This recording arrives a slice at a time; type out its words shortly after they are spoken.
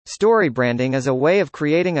Story branding is a way of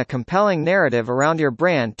creating a compelling narrative around your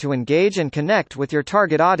brand to engage and connect with your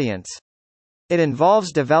target audience. It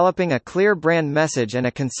involves developing a clear brand message and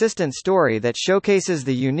a consistent story that showcases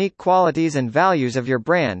the unique qualities and values of your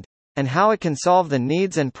brand, and how it can solve the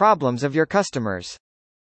needs and problems of your customers.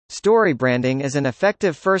 Story branding is an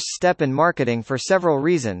effective first step in marketing for several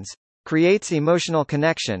reasons. Creates emotional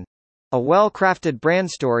connection. A well-crafted brand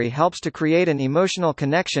story helps to create an emotional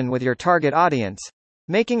connection with your target audience,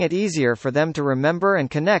 making it easier for them to remember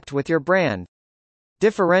and connect with your brand.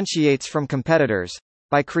 Differentiates from competitors.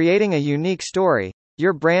 By creating a unique story,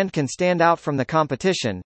 your brand can stand out from the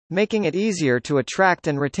competition, making it easier to attract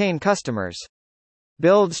and retain customers.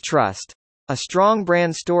 Builds trust. A strong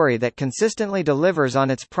brand story that consistently delivers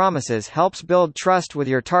on its promises helps build trust with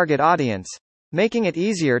your target audience, making it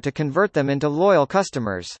easier to convert them into loyal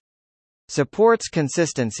customers. Supports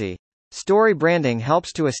consistency. Story branding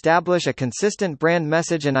helps to establish a consistent brand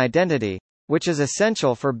message and identity, which is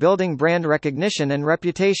essential for building brand recognition and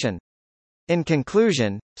reputation. In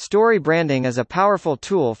conclusion, story branding is a powerful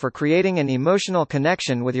tool for creating an emotional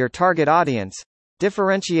connection with your target audience,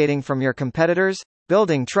 differentiating from your competitors,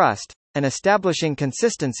 building trust, and establishing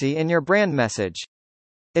consistency in your brand message.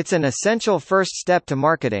 It's an essential first step to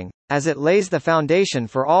marketing, as it lays the foundation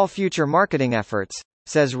for all future marketing efforts,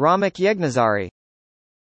 says Romik Yeghnazary.